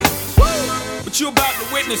you about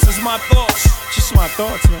to witness is my thoughts. Just my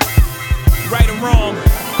thoughts, man. Right or wrong,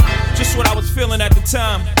 just what I was feeling at the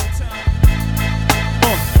time.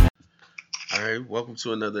 All right, welcome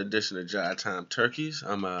to another edition of Jive Time Turkeys.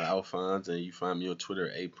 I'm Alphonse, and you find me on Twitter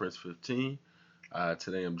at Prince15.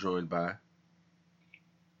 Today I'm joined by at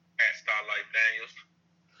Starlight Daniels.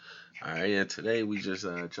 All right, and today we just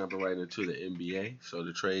jumping right into the NBA. So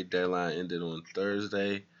the trade deadline ended on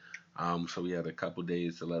Thursday. So we had a couple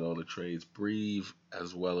days to let all the trades breathe,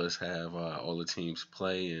 as well as have all the teams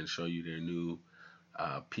play and show you their new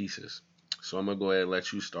pieces. So I'm gonna go ahead and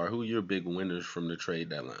let you start. Who are your big winners from the trade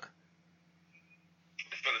deadline?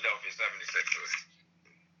 The Philadelphia 76ers.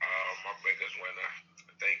 My biggest winner.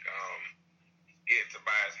 I think getting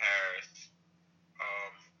Tobias Harris.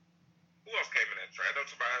 Who else came in that trade? I know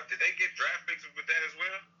Tobias. Did they get draft picks with that as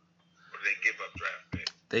well? Or did they give up draft picks?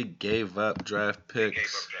 They gave up draft picks. They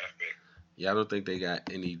gave up draft picks. Yeah, I don't think they got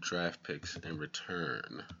any draft picks in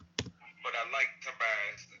return. But I like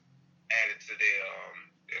Tobias added to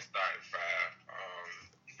their starting five.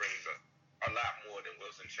 Brings a lot more than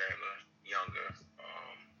Wilson Chandler, younger.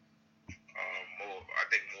 I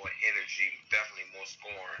think more energy, definitely more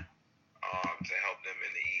scoring to help them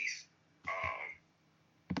in the East. I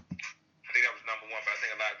think that was number one, but I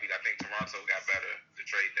think a lot of people, I think Toronto got better the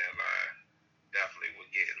trade deadline. Definitely with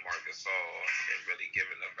getting Marc Gasol and really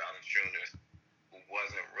giving them Valanciunas, who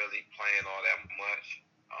wasn't really playing all that much,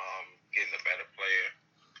 getting a better player.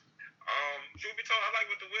 Truth be told, I like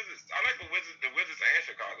what the Wizards and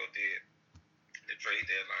Chicago did the trade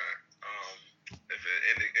deadline. If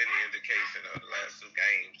any indication of the last two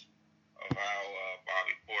games of how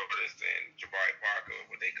Bobby Portis and Jabari Parker,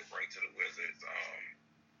 what they could bring to the Wizards,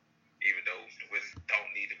 even though the Wizards don't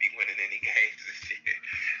need to be winning any games this year.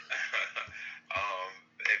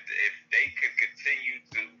 If they could continue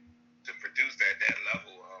to produce at that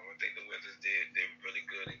level, I think the Wizards did really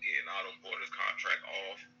good in getting Otto Porter's contract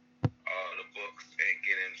off the books and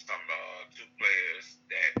getting some two players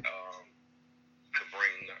that could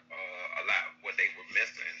bring a lot of what they were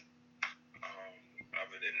missing.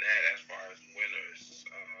 Other than that, as far as winners,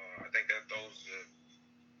 I think that those are,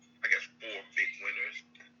 I guess, three big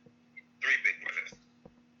winners.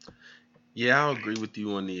 Yeah, I'll agree with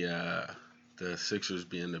you on the Sixers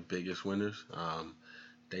being the biggest winners.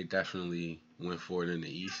 They definitely went forward in the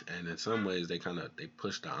East, and in some ways they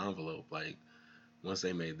pushed the envelope. Like once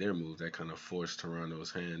they made their move, that kind of forced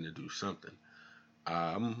Toronto's hand to do something.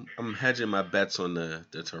 I'm hedging my bets on the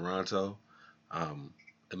Toronto.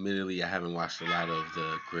 Admittedly, I haven't watched a lot of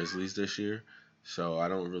the Grizzlies this year, so I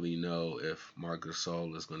don't really know if Marc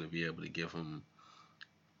Gasol is going to be able to give them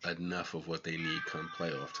enough of what they need come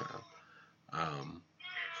playoff time.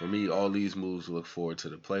 For me, all these moves look forward to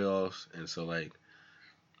the playoffs, and so I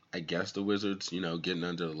guess the Wizards, getting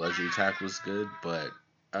under the luxury tax was good, but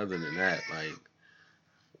other than that,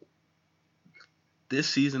 this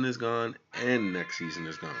season is gone and next season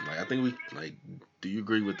is gone. I think do you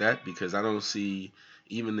agree with that? Because I don't see,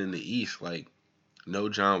 even in the East, no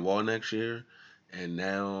John Wall next year, and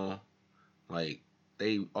now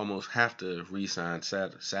they almost have to re-sign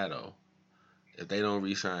Sato. If they don't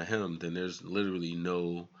re-sign him, then there's literally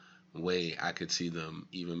no way I could see them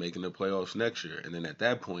even making the playoffs next year. And then at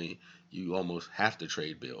that point, you almost have to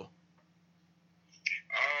trade Bill.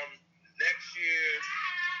 Next year,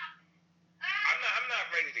 I'm not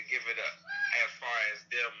ready to give it up as far as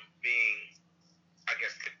them being, I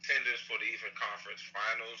guess, contenders for the Eastern Conference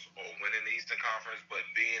Finals or winning the Eastern Conference, but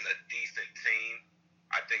being a decent team.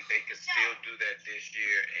 I think they could still do that this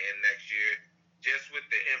year and next year. Just with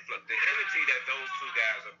the influx, the energy that those two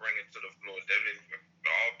guys are bringing to the floor,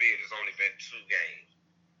 albeit it's only been 2 games,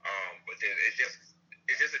 but it's just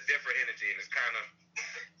a different energy, and it's kind of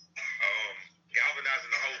galvanizing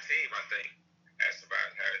the whole team. I think as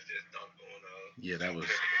Tobias Harris just dunked on. Yeah, that was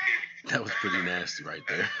pretty nasty right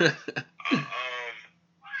there. This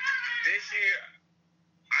year,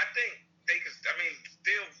 I think they could.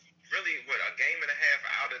 Still really a game and a half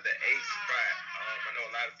out of the 8th spot. I know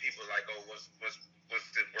a lot of people what's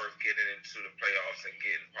it worth getting into the playoffs and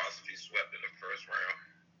getting possibly swept in the first round?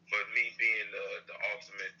 But me being the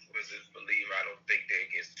ultimate Wizards believer, I don't think they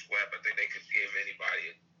get swept. I think they could give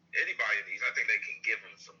anybody these. I think they can give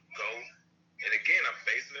them some go. And again, I'm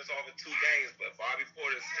basing this off of 2 games, but Bobby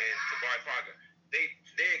Portis and Jabari Parker,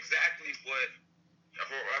 they're exactly what.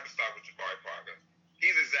 I'm start with Jabari Parker.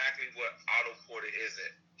 He's exactly what Otto Porter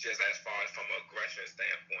isn't, just as far as from an aggression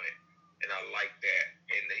standpoint. And I like that.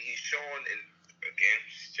 And he's showing, and again,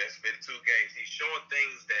 it's just been 2 games, he's showing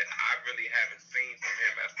things that I really haven't seen from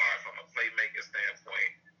him as far as from a playmaking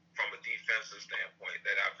standpoint, from a defensive standpoint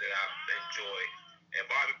that I've enjoyed. And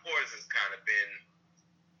Bobby Portis has kind of been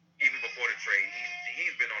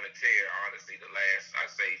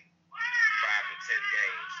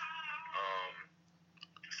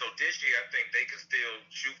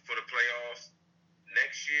shoot for the playoffs.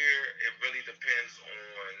 Next year, it really depends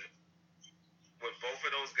on with both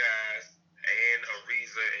of those guys and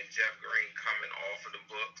Ariza and Jeff Green coming off of the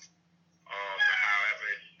books. However,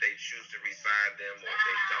 they choose to re-sign them or if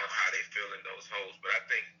they don't, how they fill in those holes. But I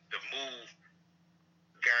think the move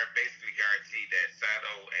basically guaranteed that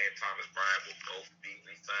Sato and Thomas Bryant will both be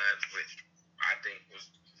re-signed, which I think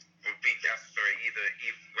would be necessary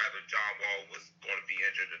whether John Wall was going to be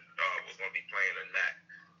injured, was going to be playing or not.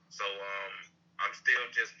 So I'm still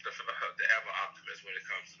just the ever optimist when it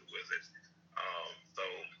comes to the Wizards. So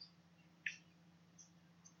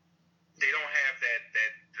they don't have that.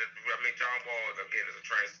 I mean, John Wall again is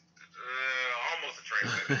almost a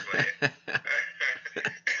transcendent player.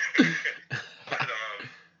 But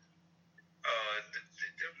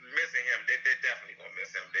missing him, they're definitely gonna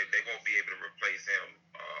miss him. They won't be able to replace him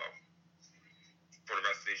for the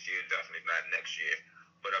rest of this year. Definitely not next year.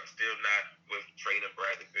 But I'm still not with trading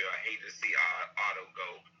Bradley Beal. I hate to see Otto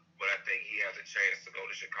go, but I think he has a chance to go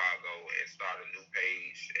to Chicago and start a new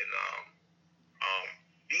page and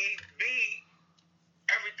be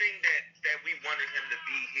everything that we wanted him to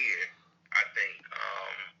be here. I think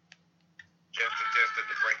just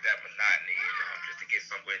to break that monotony and just to get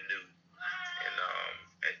somewhere new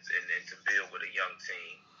and to build with a young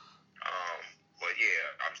team. But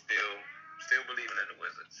yeah, I'm still believing in the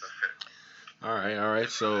Wizards. All right.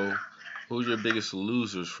 So, who's your biggest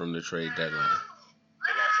losers from the trade deadline?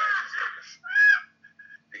 The Los Angeles Lakers.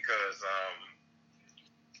 Because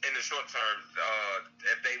in the short term,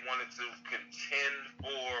 if they wanted to contend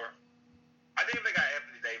for, I think if they got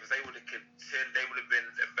Anthony Davis, they would have been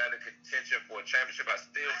in better contention for a championship. I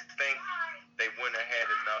still think they wouldn't have had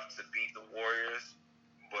enough to beat the Warriors,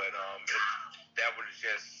 but that would have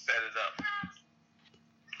just set it up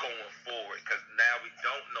going forward, because now we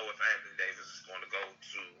don't know if Anthony Davis is going to go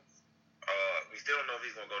to we still don't know if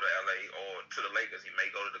he's going to go to LA or to the Lakers. He may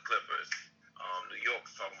go to the Clippers. New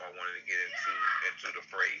York's talking about wanting to get into the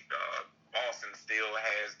fray. Boston still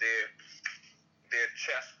has their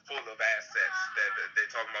chest full of assets that they're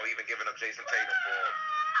talking about even giving up Jason Tatum for.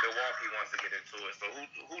 Milwaukee wants to get into it, so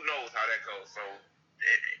who knows how that goes. So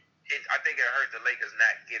I think it hurt the Lakers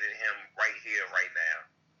not getting him right here, right now.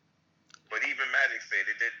 But even Magic said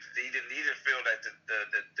he didn't feel that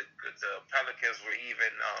the Pelicans were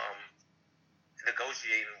even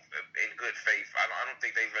negotiating in good faith. I don't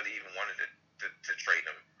think they really even wanted to trade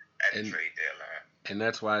him at the trade deadline. And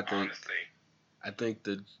that's why I think honestly, I think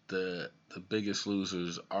the biggest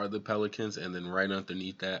losers are the Pelicans, and then right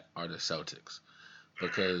underneath that are the Celtics,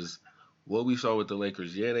 because what we saw with the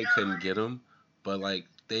Lakers, they couldn't get him, but like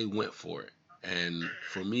they went for it. And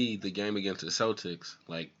for me, the game against the Celtics,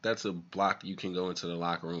 like that's a block you can go into the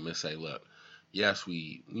locker room and say, look, yes,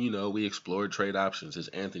 we explored trade options. It's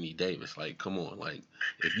Anthony Davis. Like, come on. Like,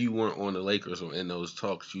 if you weren't on the Lakers or in those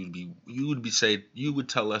talks, you would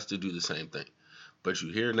tell us to do the same thing. But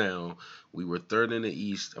you hear now, we were third in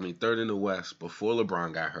the West before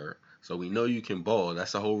LeBron got hurt. So we know you can ball.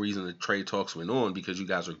 That's the whole reason the trade talks went on, because you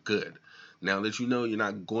guys are good. Now that you know you're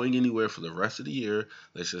not going anywhere for the rest of the year,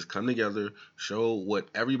 let's just come together, show what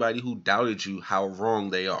everybody who doubted you how wrong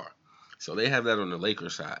they are. So they have that on the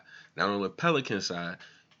Lakers side. Now on the Pelicans side,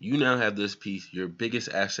 you now have this piece, your biggest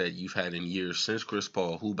asset you've had in years since Chris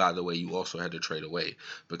Paul, who, by the way, you also had to trade away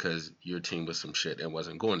because your team was some shit and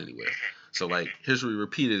wasn't going anywhere. So, like, history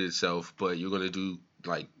repeated itself, but you're going to do,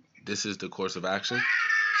 like, this is the course of action.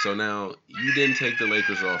 So now you didn't take the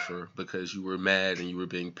Lakers offer because you were mad and you were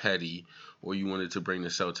being petty, or you wanted to bring the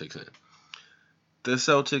Celtics in. The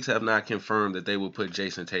Celtics have not confirmed that they will put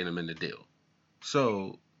Jason Tatum in the deal.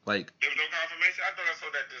 So, like... There was no confirmation? I thought I saw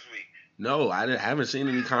that this week. No, I haven't seen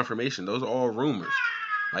any confirmation. Those are all rumors.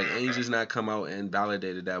 Like, Ainge has not come out and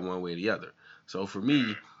validated that one way or the other. So, for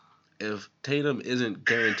me, if Tatum isn't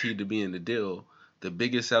guaranteed to be in the deal, the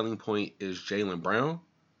biggest selling point is Jaylen Brown.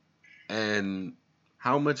 And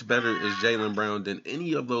how much better is Jaylen Brown than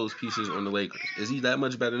any of those pieces on the Lakers? Is he that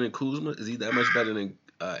much better than Kuzma? Is he that much better than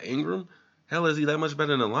Ingram? Hell, is he that much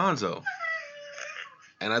better than Alonzo?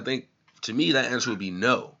 And I think, to me, that answer would be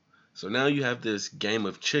no. So now you have this game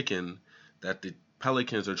of chicken that the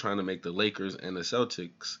Pelicans are trying to make the Lakers and the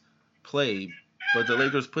Celtics play, but the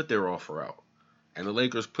Lakers put their offer out. And the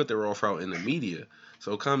Lakers put their offer out in the media.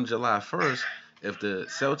 So come July 1st, if the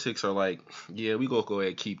Celtics are like, yeah, we go ahead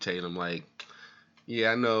and keep Tatum, like,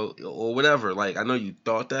 yeah, I know, or whatever, like, I know you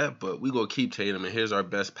thought that, but we go keep Tatum, and here's our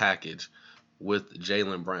best package with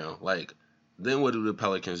Jaylen Brown. Like, then what do the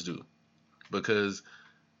Pelicans do? Because,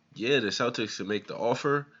 yeah, the Celtics should make the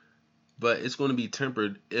offer, but it's going to be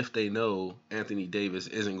tempered if they know Anthony Davis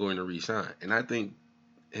isn't going to re-sign. And I think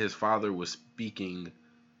his father was speaking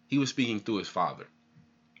he was speaking through his father.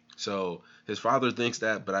 So his father thinks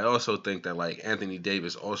that, but I also think that like Anthony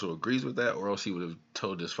Davis also agrees with that, or else he would have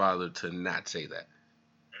told his father to not say that.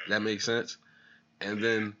 That makes sense. And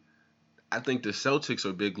then I think the Celtics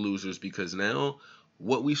are big losers because now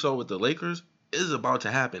what we saw with the Lakers is about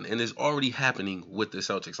to happen, and it's already happening with the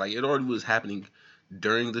Celtics. Like it already was happening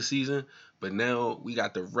during the season, but now we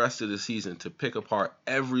got the rest of the season to pick apart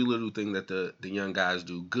every little thing that the young guys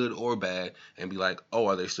do, good or bad, and be like, oh,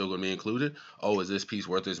 are they still going to be included? Oh, is this piece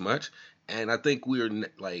worth as much? And I think we're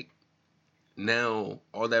like, now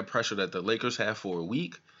all that pressure that the Lakers have for a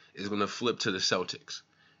week is going to flip to the Celtics.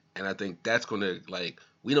 And I think that's going to, like,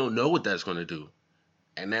 we don't know what that's going to do.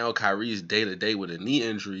 And now Kyrie's day-to-day with a knee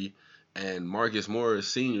injury, and Marcus Morris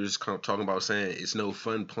Sr. is talking about saying it's no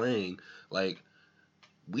fun playing. Like,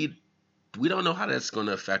 we don't know how that's going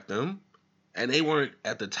to affect them. And they weren't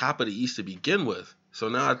at the top of the East to begin with. So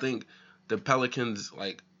now I think the Pelicans,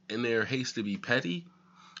 like, in their haste to be petty,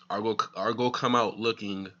 are going to come out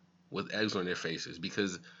looking with eggs on their faces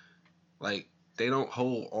because, like, they don't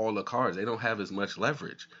hold all the cards. They don't have as much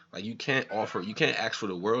leverage. Like, you can't ask for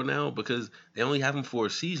the world now because they only have them for a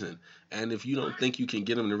season. And if you don't think you can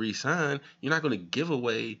get them to re-sign, you're not going to give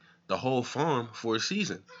away the whole farm for a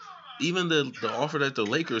season. Even the offer that the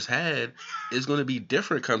Lakers had is going to be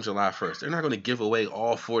different come July 1st. They're not going to give away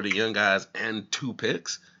all 4 the young guys and 2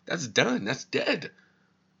 picks. That's done. That's dead.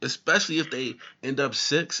 Especially if they end up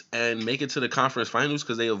 6 and make it to the conference finals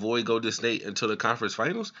because they avoid Golden State until the conference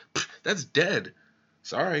finals. That's dead.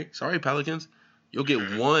 Sorry, Pelicans. You'll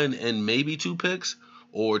get 1 and maybe 2 picks,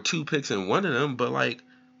 or 2 picks and 1 of them. But like,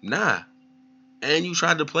 nah. And you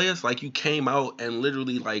tried to play us like you came out and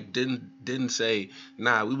literally like didn't say,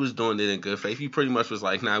 nah, we was doing it in good faith. You pretty much was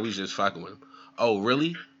like, nah, we was just fucking with him. Oh,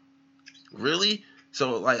 really? Really?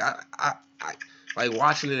 So like I like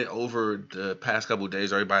watching it over the past couple of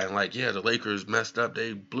days, everybody like, yeah, the Lakers messed up,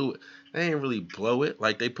 they blew it. They didn't really blow it.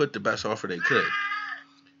 Like, they put the best offer they could.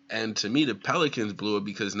 And to me, the Pelicans blew it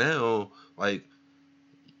because now, like,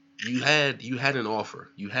 you had an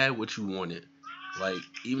offer. You had what you wanted. Like,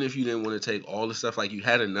 even if you didn't want to take all the stuff, like, you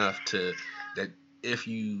had enough to, that if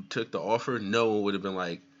you took the offer, no one would have been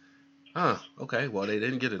like, okay, well, they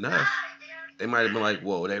didn't get enough. They might have been like,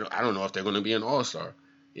 whoa, I don't know if they're going to be an all-star.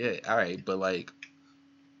 Yeah, all right, but, like,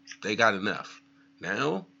 they got enough.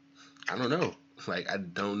 Now, I don't know. Like, I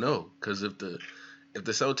don't know. Because if the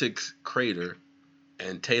Celtics crater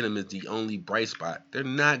and Tatum is the only bright spot, they're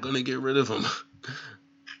not going to get rid of him.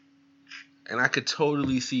 And I could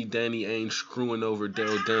totally see Danny Ainge screwing over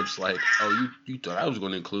Dale Demps like, oh, you thought I was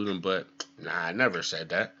going to include him, but nah, I never said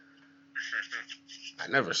that.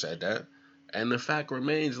 And the fact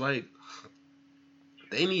remains, like,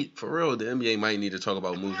 they need, for real, the NBA might need to talk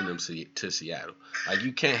about moving them to Seattle. Like,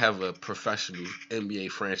 you can't have a professional NBA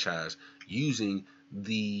franchise using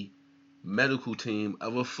the medical team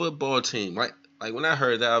of a football team. Like when I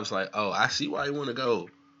heard that, I was like, oh, I see why you want to go.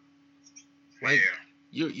 Like,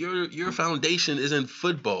 your foundation isn't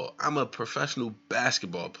football. I'm a professional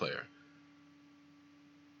basketball player.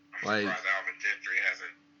 I'm surprised Alvin Gentry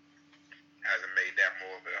hasn't made that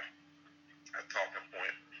more of a talking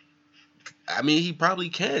point. I mean, he probably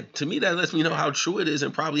can. To me, that lets me know how true it is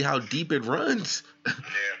and probably how deep it runs. Yeah.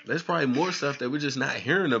 There's probably more stuff that we're just not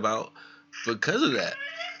hearing about because of that.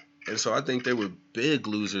 And so I think they were big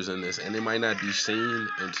losers in this, and it might not be seen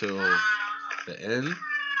until the end.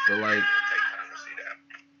 But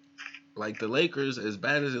like the Lakers, as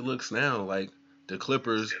bad as it looks now, like the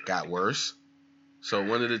Clippers got worse. So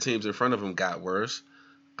one of the teams in front of them got worse.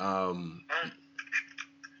 A lot of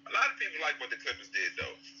people like what the Clippers did,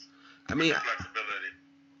 though. I mean, flexibility.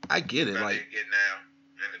 I get it. Like, they get now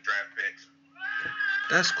in the draft picks.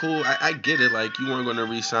 That's cool. I get it. Like, you weren't going to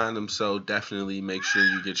re-sign them, so definitely make sure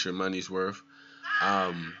you get your money's worth.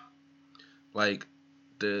 Like,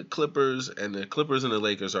 the Clippers and the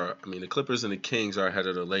Lakers are, I mean, the Clippers and the Kings are ahead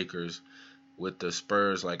of the Lakers with the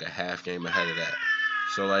Spurs, like, a half game ahead of that.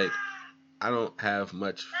 So, like, I don't have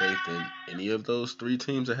much faith in any of those 3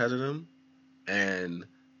 teams ahead of them. And,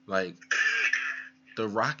 like, the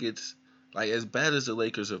Rockets, like, as bad as the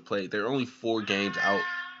Lakers have played, they're only 4 games out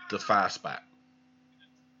the 5 spot.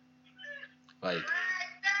 Like,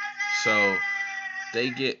 so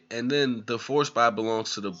they get, and then the 4 spot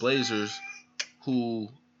belongs to the Blazers, who,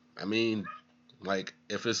 I mean, like,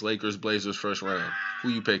 if it's Lakers, Blazers first round, who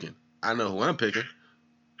you picking? I know who I'm picking.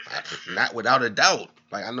 Not without a doubt.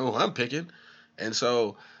 Like, I know who I'm picking. And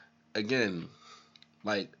so, again,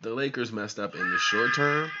 like, the Lakers messed up in the short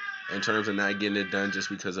term in terms of not getting it done just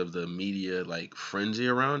because of the media, like, frenzy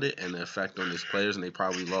around it and the effect on its players, and they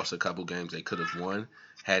probably lost a couple games they could have won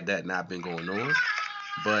had that not been going on.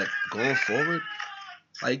 But going forward,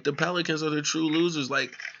 like the Pelicans are the true losers.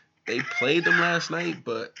 Like they played them last night,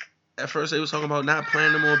 but at first they was talking about not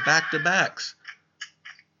playing them on back to backs.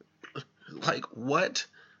 Like what?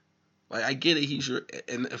 Like I get it, he's your,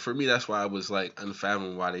 and for me that's why I was like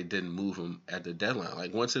unfathomable why they didn't move him at the deadline.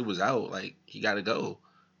 Like once it was out, like he got to go.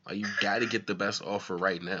 Like you got to get the best offer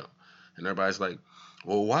right now. And everybody's like,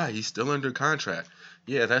 well, why? He's still under contract.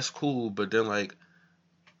 Yeah, that's cool, but then like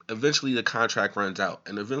eventually the contract runs out,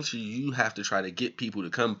 and eventually you have to try to get people to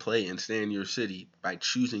come play and stay in your city by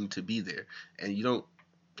choosing to be there. And you don't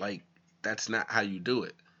like that's not how you do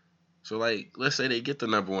it. So like, let's say they get the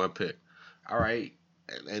number one pick. All right,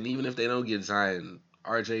 and even if they don't get Zion,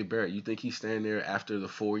 R.J. Barrett, you think he's staying there after the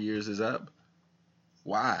 4 years is up?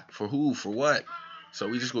 Why? For who? For what? So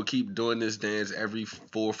we just gonna keep doing this dance every 4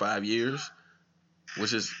 or 5 years,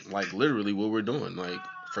 which is like literally what we're doing. Like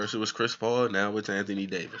first it was Chris Paul, now it's Anthony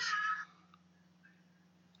Davis.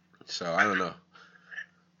 So I don't know.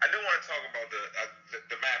 I do want to talk about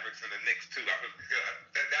the Mavericks and the Knicks too.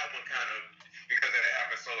 That one kind of, because it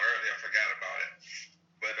happened so early, I forgot about it.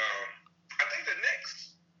 But I think the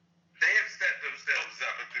Knicks, they have set themselves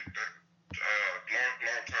up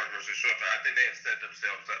long term versus short term. I think they have set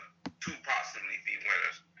themselves up to possibly be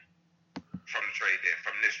winners from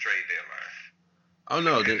this trade deadline. Oh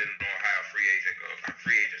no, depending on how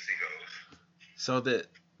free agency goes. So that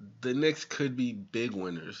the Knicks could be big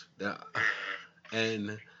winners.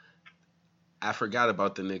 And I forgot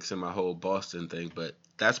about the Knicks and my whole Boston thing, but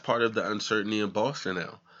that's part of the uncertainty in Boston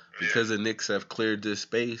now. Because the Knicks have cleared this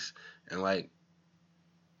space, and like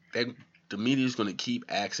the media is going to keep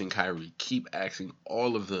asking Kyrie, keep asking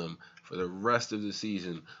all of them for the rest of the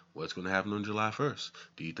season, what's going to happen on July 1st?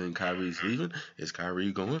 Do you think Kyrie's leaving? Is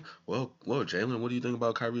Kyrie going? Well, Jaylen, what do you think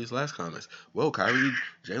about Kyrie's last comments? Well,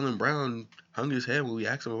 Jaylen Brown hung his head when we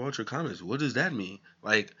asked him about your comments. What does that mean?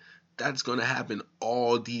 Like, that's going to happen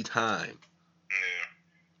all the time.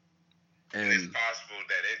 Yeah. And it's possible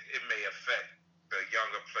that it may affect the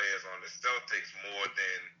younger players on the Celtics more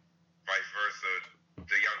than vice versa,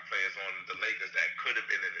 the young players on the Lakers that could have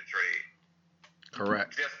been in the trade.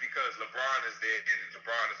 Correct. Just because LeBron is there, and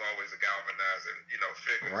LeBron is always a galvanizing,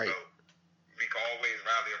 figure. Right. So we can always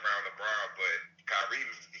rally around LeBron, but Kyrie,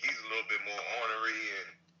 he's a little bit more ornery and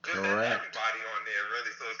just everybody on there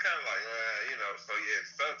really. So it's kind of like, so yeah,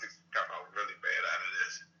 Celtics come out really bad out of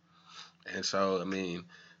this. And so I mean,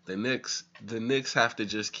 the Knicks have to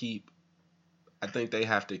just keep. I think they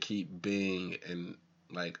have to keep being in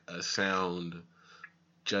like a sound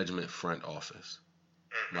judgment front office.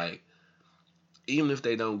 Mm-hmm. Like, even if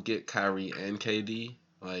they don't get Kyrie and KD,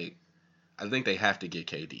 like, I think they have to get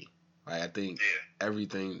KD. Like, I think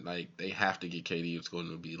everything, like, they have to get KD. It's going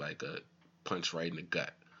to be like a punch right in the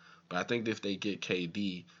gut. But I think if they get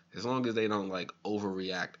KD, as long as they don't, like,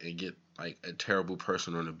 overreact and get, like, a terrible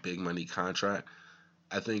person on a big money contract,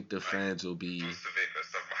 I think the fans will be...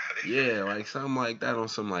 Yeah, like, something like that on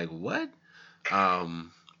some, like, what?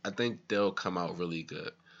 I think they'll come out really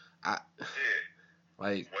good.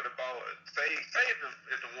 Like, what about say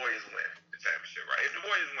if the Warriors win the championship, right? If the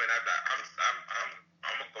Warriors win, I'm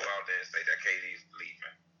gonna go out there and say that KD's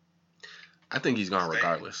leaving. I think he's gone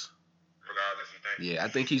regardless. Regardless, you think? Yeah, I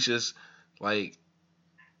think he's just like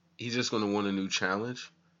he's just gonna want a new challenge,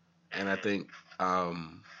 and I think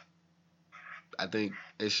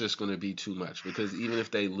it's just gonna be too much because even if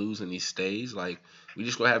they lose and he stays, like we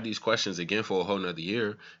just gonna have these questions again for a whole nother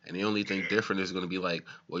year, and the only thing different is gonna be like,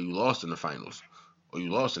 well, you lost in the finals. Or you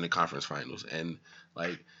lost in the conference finals, and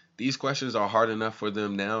like these questions are hard enough for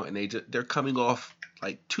them now, and they're coming off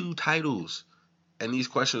like 2 titles, and these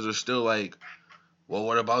questions are still like, well,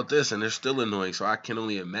 what about this? And they're still annoying. So I can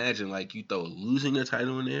only imagine like you throw losing a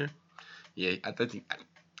title in there. Yeah,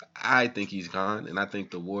 I think he's gone, and I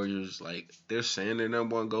think the Warriors like they're saying their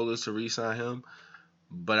number one goal is to re-sign him,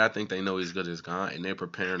 but I think they know he's good as gone, and they're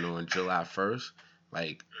preparing on July 1st,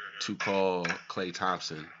 like to call Klay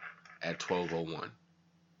Thompson at 12:01.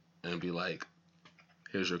 And be like,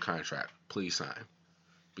 here's your contract, please sign.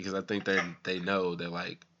 Because I think they know that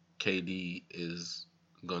like KD is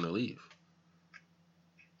gonna leave.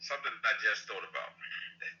 Something I just thought about,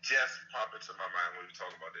 that just popped into my mind when we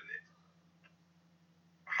talk about the Knicks.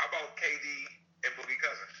 How about KD and Boogie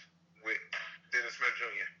Cousins with Dennis Smith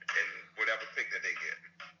Jr. and whatever pick that they get?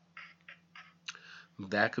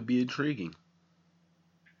 That could be intriguing.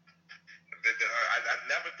 I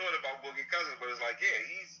never thought about Boogie Cousins, but it's like, yeah,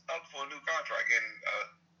 he's up for a new contract and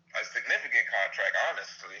a significant contract,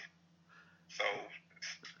 honestly. So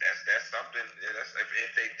that's something.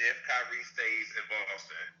 If Kyrie stays in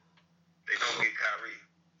Boston, they don't get Kyrie.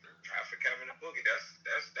 Try for Kevin and Boogie.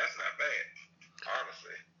 That's not bad.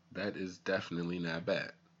 honestly. That is definitely not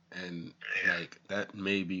bad. And Yeah. like that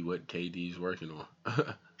may be what KD's working on. You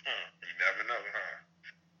never know, huh?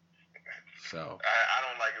 So I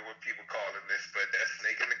don't like it when people calling this, but that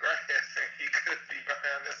snake in the grass, he could be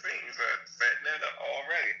behind the scenes setting that up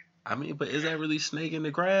already. I mean, but is that really snake in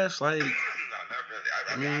the grass? Like, No, not really.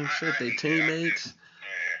 I mean, shit, they hate that. teammates,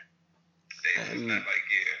 It's not and like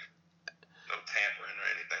no tampering or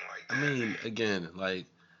anything like I that. mean, again, like,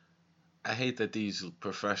 I hate that these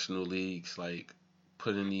professional leagues like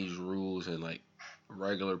put in these rules and like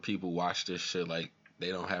regular people watch this shit like they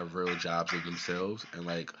don't have real jobs of themselves and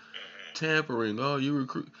like tampering. Oh, you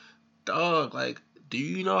recruit dog. Like, do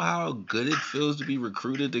you know how good it feels to be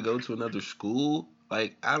recruited to go to another school?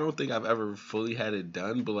 Like, I don't think I've ever fully had it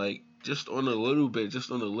done, but like just on a little bit,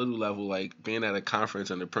 just on a little level, like being at a conference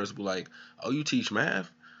and the principal like, oh, you teach math.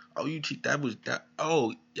 Oh, you teach that was that.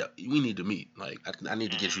 Oh, yeah, we need to meet. Like, I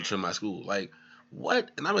need to get you to my school. Like,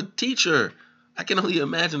 what? And I'm a teacher. I can only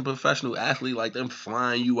imagine a professional athlete like them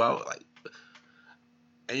flying you out. Like,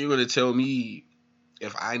 and you're gonna tell me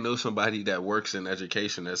if I know somebody that works in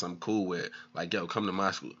education that I'm cool with, like, yo, come to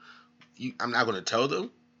my school. I'm not gonna tell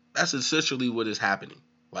them. That's essentially what is happening.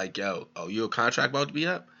 Like, yo, oh, your contract about to be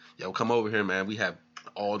up? Yo, come over here, man. We have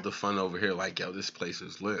all the fun over here. Like, yo, this place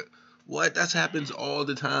is lit. What? That happens all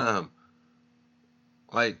the time.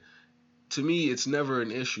 Like, to me, it's never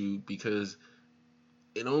an issue because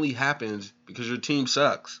it only happens because your team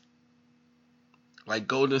sucks. Like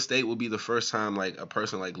Golden State will be the first time like a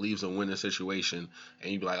person like leaves a winning situation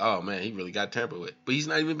and you'd be like, oh man, he really got tampered with. But he's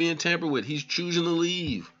not even being tampered with. He's choosing to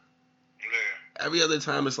leave. Yeah. Every other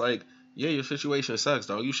time it's like, yeah, your situation sucks,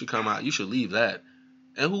 dog. You should come out. You should leave that.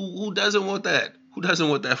 And who doesn't want that? Who doesn't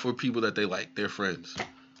want that for people that they like, their friends?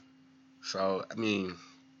 So I mean,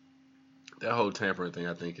 that whole tampering thing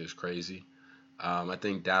I think is crazy. I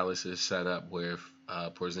think Dallas is set up where if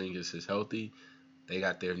Porzingis is healthy, they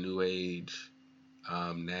got their new age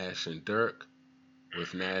Nash and Dirk,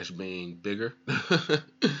 with Nash being bigger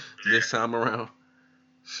this time around.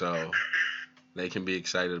 So they can be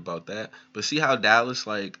excited about that. But see how Dallas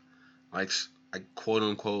like quote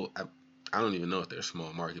unquote I don't even know if they're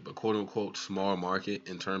small market, but quote unquote small market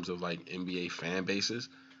in terms of like NBA fan bases,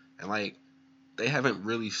 and like they haven't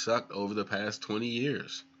really sucked over the past 20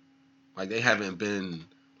 years. Like they haven't been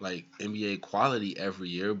like NBA quality every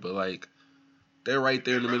year, but like they're right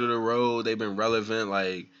there in the middle of the road. They've been relevant.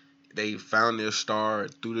 Like they found their star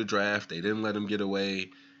through the draft. They didn't let him get away.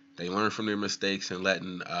 They learned from their mistakes and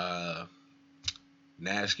letting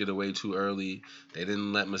Nash get away too early. They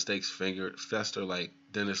didn't let mistakes fester like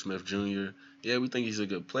Dennis Smith Jr. Yeah, we think he's a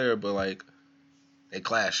good player, but like they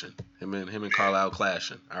clashing. Him and Carlisle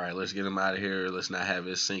clashing. All right, let's get him out of here. Let's not have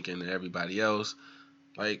it sink into everybody else.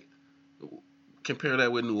 Like compare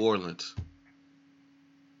that with New Orleans.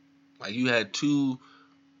 Like you had two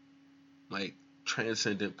like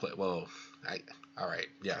transcendent play. Well, all right,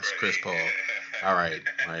 yes, Chris Paul. All right,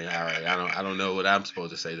 like, all right. I don't know what I'm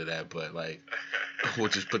supposed to say to that, but like we'll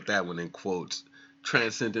just put that one in quotes.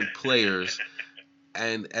 Transcendent players,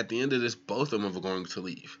 and at the end of this, both of them are going to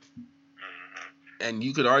leave. And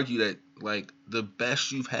you could argue that like the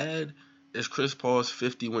best you've had is Chris Paul's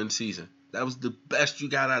 50-win season. That was the best you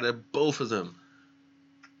got out of both of them.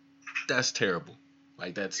 That's terrible.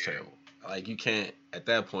 Like that's terrible. Like you can't at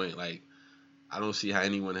that point. Like I don't see how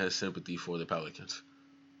anyone has sympathy for the Pelicans.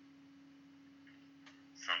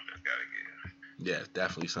 Something's got to give. Yeah,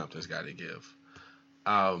 definitely something's got to give.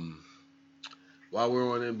 Um, while we're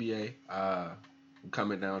on NBA,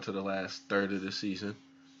 coming down to the last third of the season,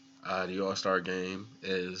 the All Star game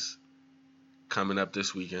is coming up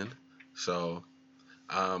this weekend. So,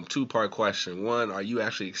 two-part question. One, are you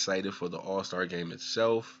actually excited for the All Star game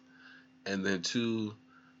itself? And then two,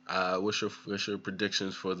 what's your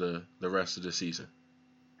predictions for the rest of the season?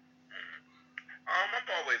 I'm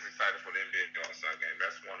always excited for the NBA All-Star game.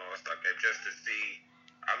 That's one All-Star game just to see.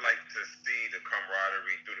 I like to see the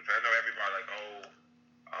camaraderie through the. I know everybody like, oh,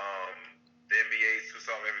 um, the NBA's too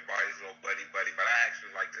soft. Everybody's a little buddy, but I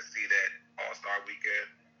actually like to see that All-Star weekend,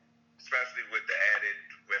 especially with the added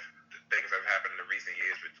with the things that have happened in the recent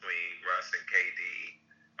years between Russ and KD,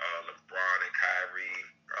 LeBron and Kyrie,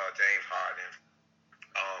 James Harden.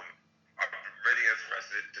 Um, I'm really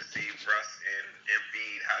interested to see Russ and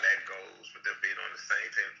Embiid, how that goes with them being on the same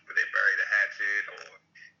team. Will they bury the hatchet, or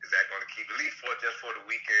is that going to keep at least for just for the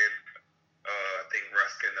weekend? I think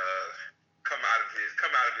Russ can come out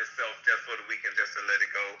of himself just for the weekend, just to let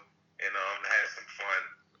it go.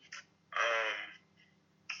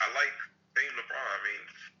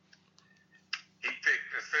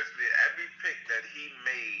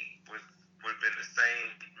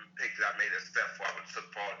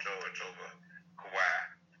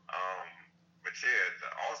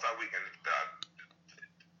 Weekend.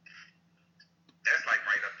 That's like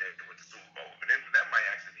right up there with the Super Bowl. But that might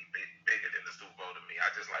actually be bigger than the Super Bowl to me.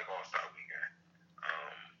 I just like All Star Weekend.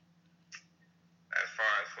 Um, as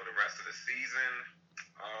far as for the rest of the season,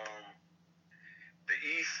 um, the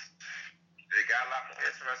East, they got a lot more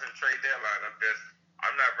interesting trade deadline.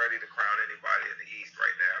 I'm not ready to crown anybody in the East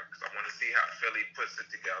right now because I want to see how Philly puts it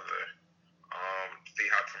together. See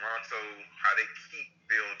how Toronto, how they keep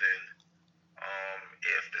building.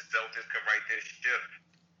 If the Celtics can right their ship,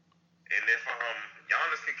 and if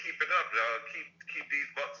Giannis can keep it up, keep these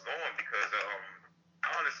Bucks going because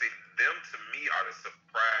honestly, them to me are the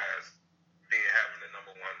surprise being having the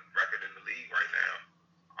number one record in the league right now.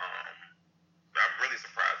 I'm really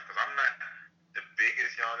surprised because I'm not the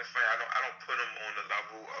biggest Giannis fan. I don't put him on the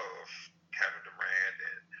level of Kevin Durant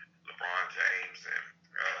and LeBron James and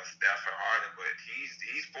Steph and Harden, but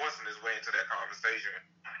he's forcing his way into that conversation,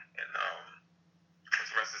 and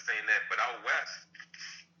it's interesting seeing that. But out west,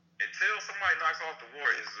 until somebody knocks off the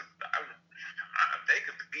Warriors, they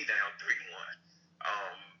could be down 3-1.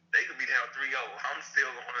 They could be down 3-0. I'm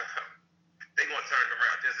still they're gonna turn it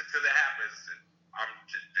around. Just until it happens,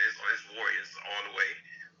 it's Warriors all the way.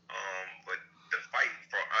 But the fight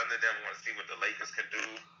for under them, I want to see what the Lakers can do.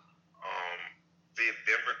 See if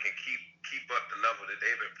Denver can keep up the level that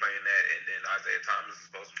they've been playing at, and then Isaiah Thomas is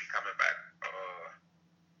supposed to be coming back.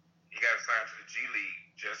 He got signed to the G League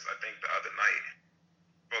just I think the other night.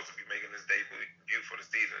 Supposed to be making his debut for the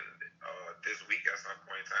season this week at some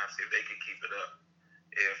point in time. See if they can keep it up.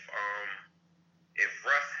 If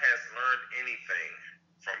Russ has learned anything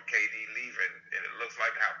from KD leaving, and it looks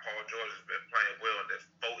like how Paul George has been playing well, and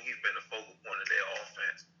he's been the focal point of their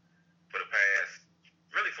offense for the past,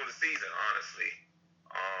 really for the season, honestly.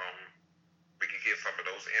 We can get some of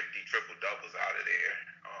those empty triple doubles out of there.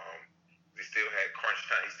 He still had crunch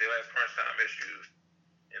time. He still has crunch time issues.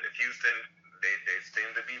 And if Houston, they seem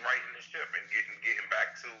to be righting the ship and getting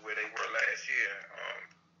back to where they were last year.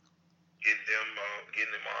 Getting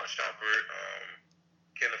them on Shumpert,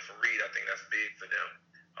 Kenneth Faried, I think that's big for them.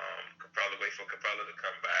 Capella, wait for Capella to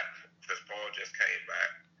come back. Chris Paul just came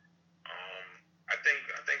back. I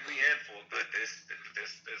think we in for a good. This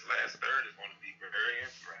last third is going to be very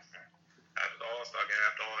interesting. After the All-Star game,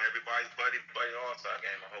 after everybody's buddy All-Star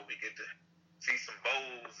game, I hope we get to see some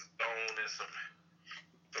bowls thrown and some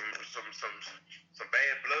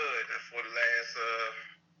bad blood for the last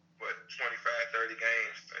 25-30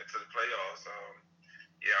 games into the playoffs.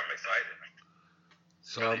 Yeah, I'm excited.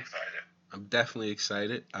 So Really excited. I'm definitely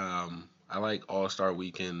excited. I like All-Star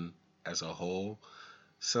Weekend as a whole.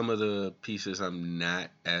 Some of the pieces I'm not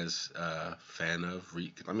as fan of.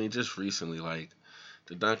 Just recently, like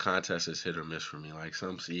the dunk contest is hit or miss for me. Like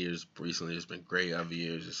some years recently, it's been great. Other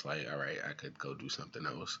years, it's like, all right, I could go do something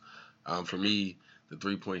else. For me, the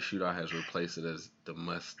 3-point shootout has replaced it as the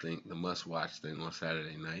must-watch thing on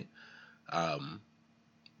Saturday night.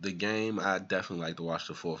 The game, I definitely like to watch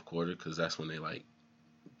the fourth quarter because that's when they like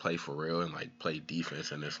play for real and like play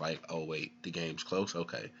defense, and it's like, oh wait, the game's close.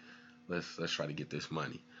 Okay, let's try to get this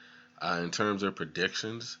money. In terms of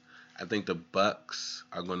predictions, I think the Bucks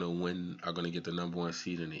are gonna win. Are gonna get the number one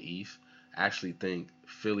seed in the East. I actually think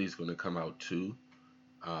Philly's gonna come out 2,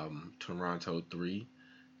 Toronto 3,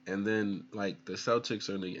 and then like the Celtics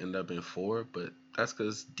are gonna end up in 4. But that's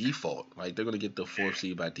because default. Like they're gonna get the 4th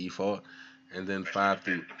seed by default, and then 5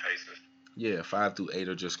 through 8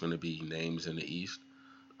 are just gonna be names in the East.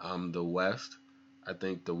 The West, I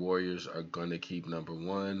think the Warriors are gonna keep number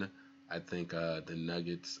 1. I think the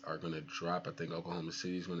Nuggets are going to drop. I think Oklahoma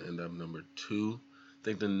City is going to end up number 2. I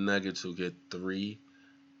think the Nuggets will get 3.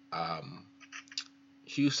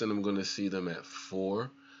 Houston, I'm going to see them at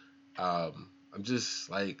 4. I'm just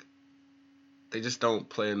like, they just don't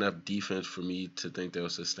play enough defense for me to think they'll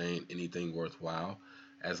sustain anything worthwhile.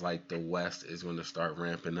 As like the West is going to start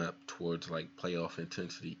ramping up towards like playoff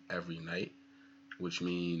intensity every night, which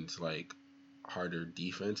means like harder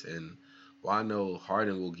defense. And while I know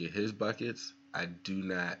Harden will get his buckets, I do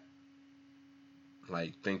not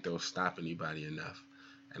like think they'll stop anybody enough.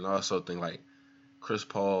 And I also think like Chris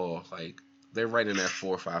Paul, like they're right in that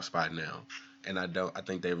 4 or 5 spot now. And I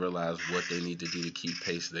think they realize what they need to do to keep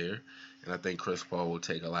pace there. And I think Chris Paul will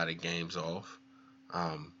take a lot of games off.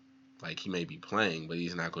 Like he may be playing, but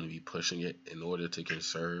he's not going to be pushing it in order to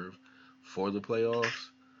conserve for the playoffs.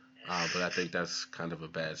 But I think that's kind of a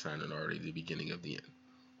bad sign in already the beginning of the end.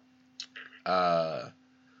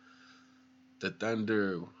 The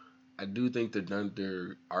Thunder, I do think the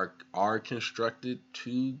Thunder are constructed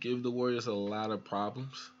to give the Warriors a lot of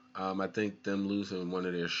problems. I think them losing one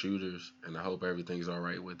of their shooters, and I hope everything's all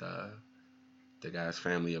right with the guy's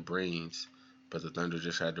family of brains. but the Thunder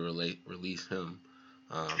just had to release him.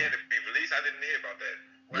 He had to be released. I didn't hear about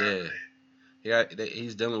that.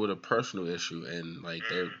 He's dealing with a personal issue, and like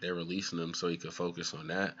they're releasing him so he could focus on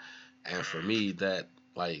that. And for me, that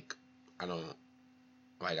like I don't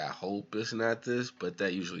like. I hope it's not this, but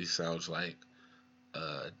that usually sounds like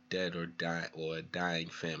a dead or a dying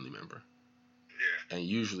family member, Yeah. and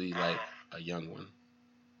usually like a young one.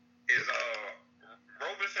 Is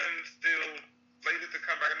Roberson still slated to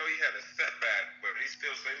come back? I know he had a setback, but he's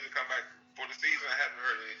still slated to come back for the season. I haven't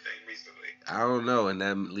heard anything recently. I don't know, and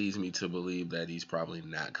that leads me to believe that he's probably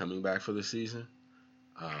not coming back for the season.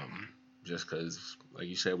 Just because, like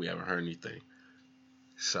you said, we haven't heard anything.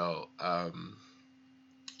 So, I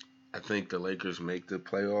think the Lakers make the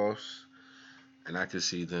playoffs, and I could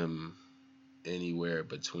see them anywhere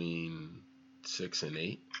between 6 and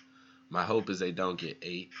 8. My hope is they don't get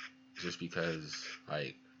 8, just because,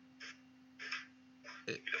 like,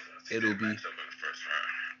 it'll be.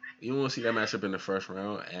 You won't see that matchup in the first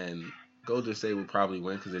round, and Golden State will probably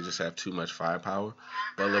win because they just have too much firepower.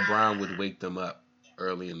 But LeBron would wake them up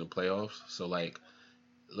early in the playoffs. So, like,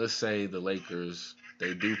 let's say the Lakers,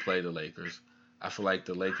 they do play the Lakers. I feel like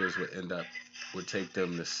the Lakers would take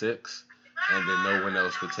them to 6, and then no one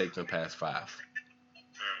else would take them past 5.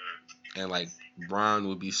 And, like, Bron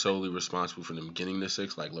would be solely responsible for them getting to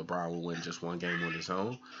 6. Like, LeBron will win just one game on his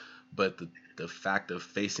own. But the fact of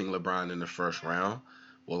facing LeBron in the first round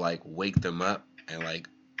will, like, wake them up, and, like,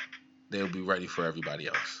 they'll be ready for everybody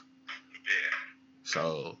else. Yeah.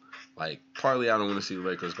 So, like, partly I don't want to see the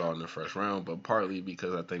Lakers go in the first round, but partly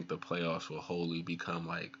because I think the playoffs will wholly become,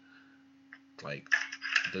 like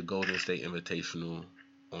the Golden State Invitational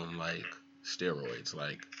on, like, steroids.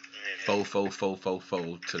 Like, fo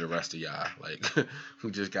to the rest of y'all. Like,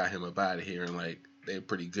 we just got him up out of here, and, like, they're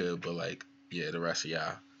pretty good, but, like, yeah, the rest of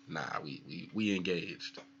y'all, nah, we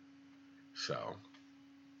engaged. So,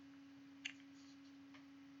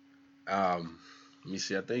 let me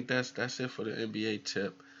see. I think that's it for the NBA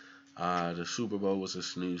tip. The Super Bowl was a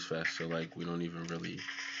snooze fest, so, like, we don't even really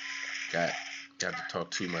got to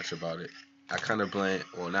talk too much about it.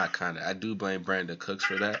 I do blame Brandon Cooks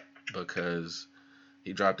for that, because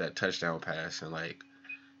he dropped that touchdown pass, and, like,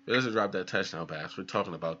 if he doesn't drop that touchdown pass, we're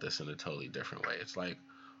talking about this in a totally different way. It's like,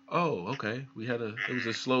 oh, okay, it was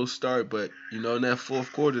a slow start, but, you know, in that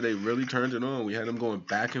fourth quarter, they really turned it on. We had them going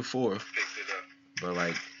back and forth. But,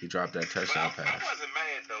 like, he dropped that touchdown pass. I wasn't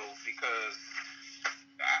mad, though, because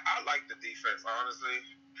I like the defense, honestly.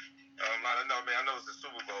 I know it's the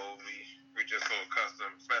Super Bowl. We just so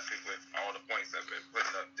accustomed, especially with all the points that have been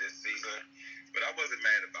putting up this season. But I wasn't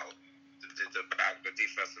mad about the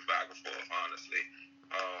defensive back and forth, honestly.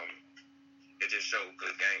 It just showed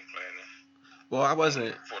good game planning. Well, I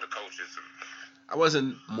wasn't. For the coaches. I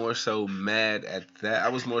wasn't more so mad at that. I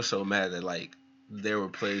was more so mad that, like, there were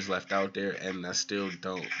plays left out there, and I still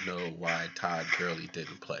don't know why Todd Gurley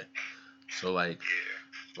didn't play. So, like,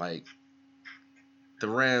 the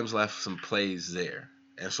Rams left some plays there.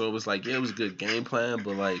 And so it was like, yeah, it was a good game plan,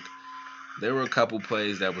 but, like, there were a couple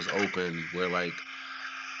plays that was open where, like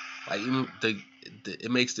even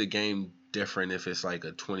it makes the game different if it's, like,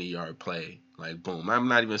 a 20-yard play. Like, boom. I'm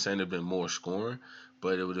not even saying there would have been more scoring,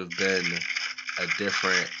 but it would have been a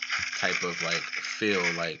different type of, like, feel.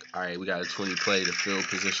 Like, all right, we got a 20 play, the field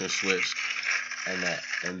position switch,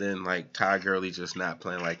 and then, like, Todd Gurley just not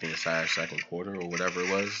playing, like, the entire second quarter or whatever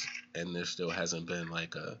it was, and there still hasn't been,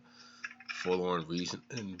 like, a full-on reason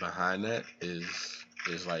behind that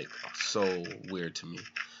is like, so weird to me.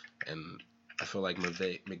 And I feel like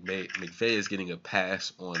McVay is getting a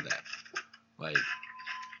pass on that. Like,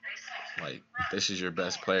 this is your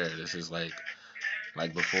best player. This is like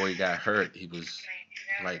before he got hurt, he was,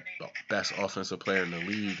 like, the best offensive player in the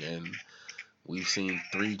league, and we've seen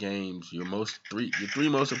 3 games. Your 3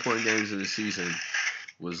 most important games of the season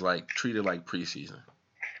was, like, treated like preseason,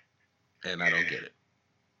 and I don't get it.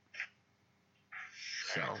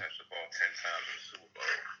 So, touched the ball 10 times in the Super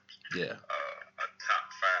Bowl. Yeah. A top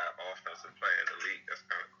 5 offensive player in the league. That's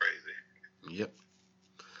kind of crazy. Yep.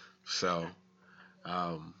 So,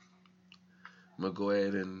 I'm going to go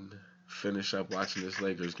ahead and finish up watching this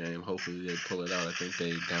Lakers game. Hopefully they pull it out. I think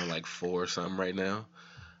they down like 4 or something right now.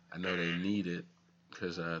 I know they need it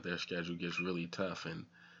because their schedule gets really tough. And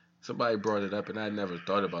somebody brought it up, and I never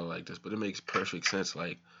thought about it like this, but it makes perfect sense.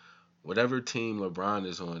 Like, whatever team LeBron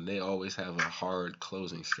is on, they always have a hard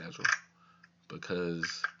closing schedule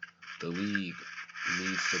because the league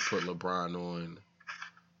needs to put LeBron on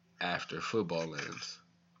after football ends.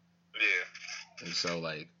 Yeah. And so,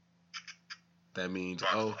 like, that means,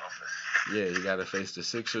 you got to face the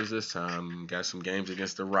Sixers this time. Got some games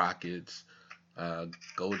against the Rockets,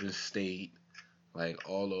 Golden State, like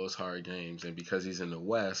all those hard games, and because he's in the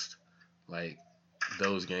West, like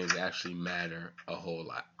those games actually matter a whole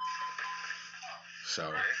lot.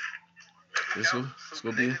 So it's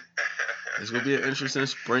gonna be an interesting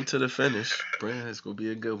sprint to the finish. Brand, it's gonna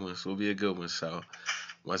be a good one. It's gonna be a good one. So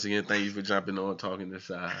once again, thank you for jumping on, talking this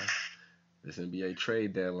NBA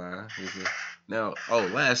trade deadline. Now,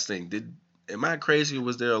 last thing, am I crazy or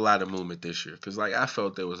was there a lot of movement this year? Because like I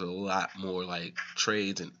felt there was a lot more like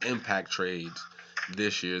trades and impact trades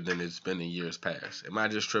this year than it's been in years past. Am I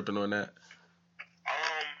just tripping on that?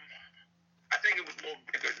 I think it was more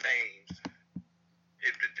bigger names.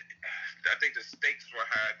 I think the stakes were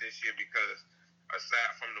high this year because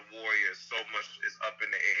aside from the Warriors, so much is up in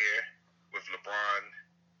the air with LeBron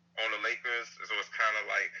on the Lakers. So it's kind of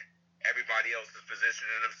like everybody else is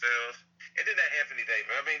positioning themselves. And then that Anthony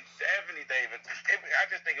Davis. I mean, Anthony Davis, I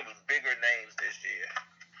just think it was bigger names this year.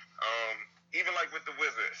 Even like with the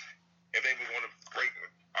Wizards, if they were going to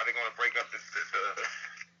are they going to break up the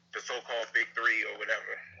so-called big three or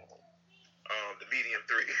whatever? The medium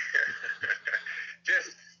three.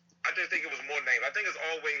 I just think it was more names. I think it's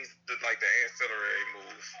always the ancillary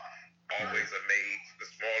moves always are made, the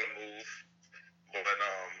smaller moves, but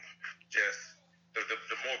just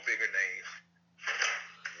the more bigger names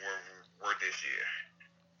were this year,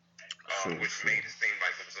 which made it seem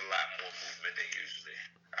like there was a lot more movement than usually.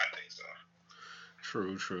 I think so.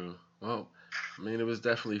 True. Well, I mean, it was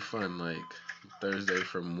definitely fun. Like Thursday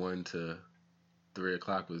from 1 to 3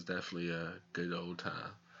 o'clock was definitely a good old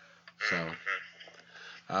time. So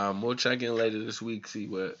we'll check in later this week, see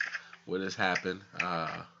what has happened.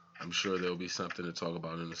 I'm sure there'll be something to talk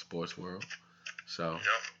about in the sports world. So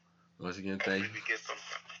once again, thank you. We get some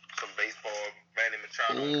baseball. Manny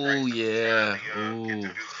Machado. Oh yeah.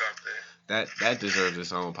 That deserves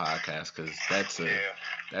its own podcast because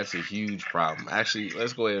that's a huge problem. Actually,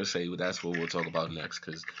 let's go ahead and say that's what we'll talk about next.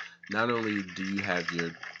 Because not only do you have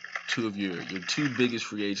your two biggest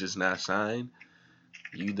free agents not signed,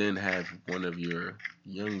 you then have one of your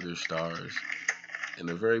younger stars in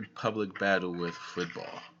a very public battle with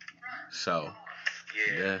football. So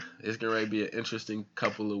yeah, it's gonna be an interesting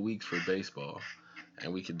couple of weeks for baseball,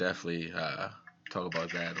 and we could definitely talk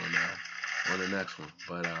about that on the next one.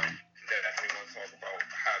 But definitely want to talk about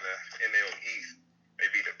how the NL East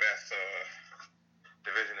may be the best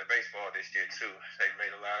division in baseball this year too. They've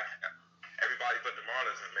made a lot. Everybody but the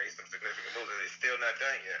Marlins have made some significant moves, and it's still not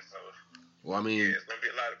done yet. So, well, I mean, it's gonna be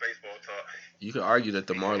a lot of baseball talk. You could argue that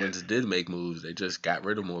the Marlins did make moves. They just got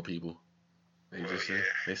rid of more people.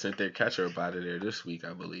 They sent their catcher up out of there this week,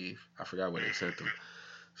 I believe. I forgot where they sent them.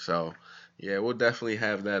 So, yeah, we'll definitely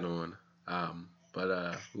have that on.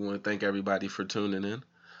 But we want to thank everybody for tuning in.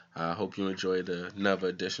 I hope you enjoyed another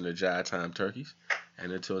edition of Jive Time Turkeys.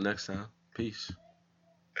 And until next time, peace.